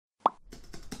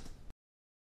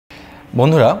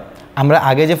বন্ধুরা আমরা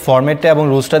আগে যে ফরম্যাটটা এবং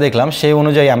রুলসটা দেখলাম সেই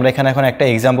অনুযায়ী আমরা এখানে এখন একটা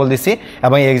এক্সাম্পল দিছি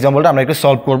এবং এই এক্সাম্পলটা আমরা একটু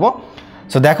সলভ করব।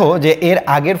 সো দেখো যে এর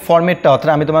আগের ফরম্যাটটা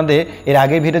অর্থাৎ আমি তোমাদের এর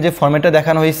আগের ভিডিও যে ফরম্যাটটা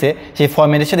দেখানো হয়েছে সেই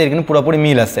ফরম্যাটের সাথে এর কিন্তু পুরোপুরি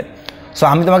মিল আছে। সো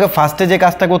আমি তোমাকে ফার্স্টে যে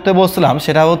কাজটা করতে বলছিলাম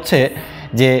সেটা হচ্ছে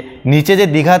যে নিচে যে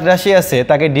দ্বিঘাত রাশি আছে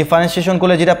তাকে ডিফারেন্সিয়েশন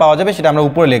করলে যেটা পাওয়া যাবে সেটা আমরা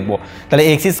উপরে লিখবো। তাহলে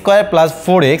এক্স স্কোয়ার প্লাস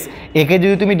 4x একে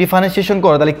যদি তুমি ডিফারেন্সিয়েশন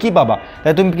করো তাহলে কী পাবা?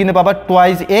 তাহলে তুমি কিন্তু পাবা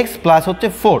টুয়াইস এক্স প্লাস হচ্ছে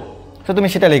 4। তো তুমি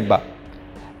সেটা লিখবা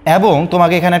এবং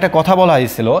তোমাকে এখানে একটা কথা বলা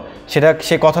হয়েছিল,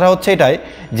 সে কথাটা হচ্ছে এটাই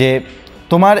যে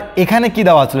তোমার এখানে কি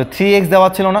দেওয়া ছিল, 3x দেওয়া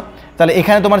ছিল না? তাহলে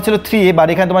এখানে তোমার ছিল 3 বাট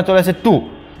এখানে তোমার চলে আসে 2।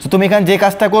 সো তুমি এখানে যে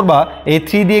কাজটা করবা এই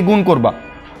 3 দিয়ে গুণ করবা,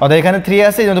 অর্থাৎ এখানে 3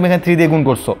 আছে এই জন্য তুমি এখানে 3 দিয়ে গুণ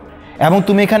করছো এবং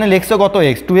তুমি এখানে লিখছো কত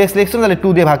x, 2x লিখছো, তাহলে 2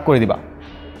 দিয়ে ভাগ করে দিবা।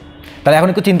 তাহলে এখন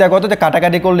একটু চিন্তা করতো যে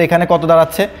কাটাকাটি করলে এখানে কত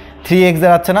দাঁড়াচ্ছে, 3x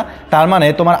দাঁড়াচ্ছে না? তার মানে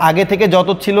তোমার আগে থেকে যত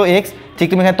ছিল x ঠিক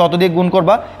তুমি এখানে তত দিয়ে গুণ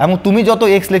করবা এবং তুমি যত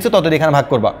x লিখছো তত দিয়ে এখানে ভাগ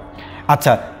করবা।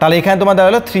 আচ্ছা, তাহলে এখানে তোমার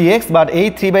দাঁড়ালো 3x, বাট এই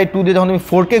 3/2 দিয়ে যখন তুমি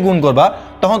 4কে গুণ করবা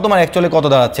তখন তোমার অ্যাকচুয়ালি কত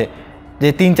দাঁড়াচ্ছে, যে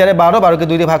 3 4 12, 12কে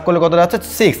 2 দিয়ে ভাগ করলে কত দাঁড়াচ্ছে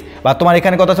 6, বা তোমার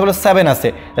এখানে কত আছে বলে 7 আছে,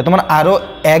 তোমার আরও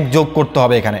 1 যোগ করতে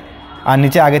হবে এখানে। আর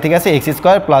নিচে আগে থেকে আছে x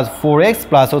square plus 4x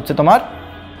plus হচ্ছে তোমার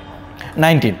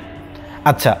 19।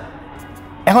 আচ্ছা,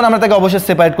 এখন আমরা তাকে অবশ্যই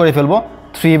সেপারেট করে ফেলবো।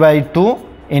 3/2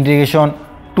 integration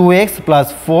 2x plus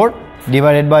 4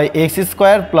 divided by x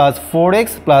square plus 4x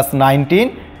plus 19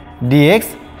 dx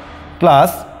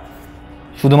plus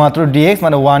শুধুমাত্র dx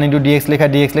মানে 1 ইন্টু dx লেখা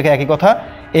একই কথা,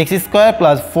 x square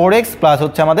plus 4x plus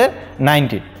হচ্ছে আমাদের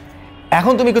 19।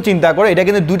 এখন তুমি একটু চিন্তা করো, এটা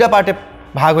কিন্তু দুইটা পার্টে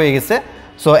ভাগ হয়ে গেছে।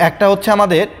 সো একটা হচ্ছে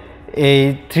আমাদের এই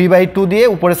 3/2 দিয়ে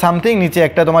উপরে সামথিং, নিচে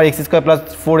একটা তোমার x square plus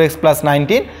 4x plus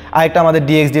 19, আর একটা আমাদের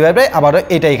dx ডিভাইড বাই আবারও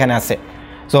এটা এখানে আছে।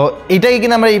 সো এটাকে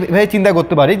কিন্তু আমরা এইভাবে চিন্তা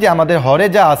করতে পারি যে আমাদের হরে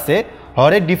যা আছে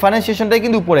হরের ডিফারেন্সিয়েশনটাই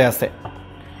কিন্তু উপরে আছে,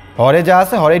 হরে যা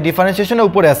আছে হরের ডিফারেন্সিয়েশনটা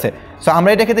উপরে আছে। সো আমরা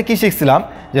এটা ক্ষেত্রে কী শিখছিলাম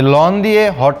যে লন দিয়ে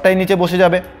হরটাই নিচে বসে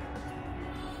যাবে,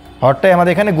 হরটাই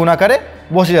আমাদের এখানে গুণাকারে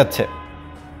বসে যাচ্ছে।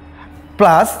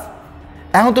 প্লাস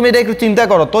এখন তুমি এটা একটু চিন্তা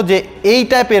করো তো যে এই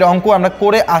টাইপের অঙ্ক আমরা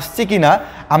করে আসছি কি না,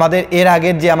 আমাদের এর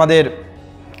আগের যে আমাদের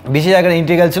বিশেষ আকারে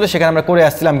ইন্টিগ্রাল ছিল সেখানে আমরা করে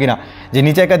আসছিলাম কিনা, যে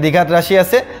নিচে একটা দ্বিঘাত রাশি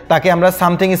আছে তাকে আমরা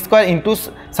something square into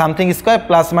something square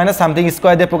plus minus something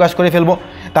square দিয়ে প্রকাশ করে ফেলবো।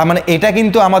 তার মানে এটা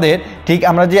কিন্তু আমাদের ঠিক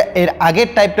আমরা যে এর আগের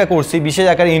টাইপটা করছি বিশেষ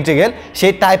আকারে ইন্টিগ্রাল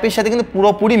সেই টাইপের সাথে কিন্তু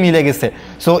পুরোপুরি মিলে গেছে।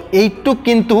 সো এইটুক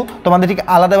কিন্তু তোমাদের ঠিক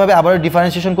আলাদাভাবে আবারও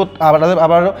ডিফারেন্সিয়েশন করতে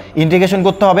আবারও ইন্টিগ্রেশন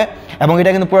করতে হবে এবং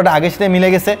এটা কিন্তু পুরোটা আগের সাথে মিলে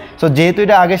গেছে। সো যেহেতু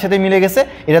এটা আগের সাথে মিলে গেছে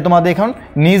এটা তোমাদের এখন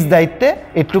নিজ দায়িত্বে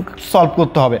একটু সলভ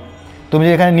করতে হবে। তুমি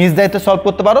যদি এখানে নিজ দায়িত্বে সলভ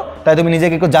করতে পারো তাই তুমি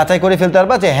নিজেকে একটু যাচাই করে ফেলতে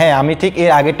পারবা যে হ্যাঁ আমি ঠিক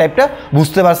এর আগের টাইপটা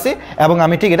বুঝতে পারছি এবং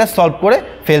আমি ঠিক এটা সলভ করে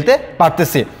ফেলতে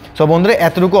পারতেছি। সো বন্ধুরা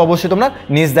এতটুকু অবশ্যই তোমরা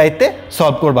নিজ দায়িত্বে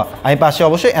সলভ করবা। আমি পাশে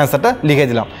অবশ্যই অ্যান্সারটা লিখে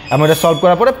দিলাম এবং এটা সলভ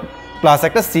করার পরে প্লাস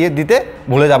একটা সি দিতে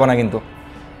ভুলে যাবো না কিন্তু।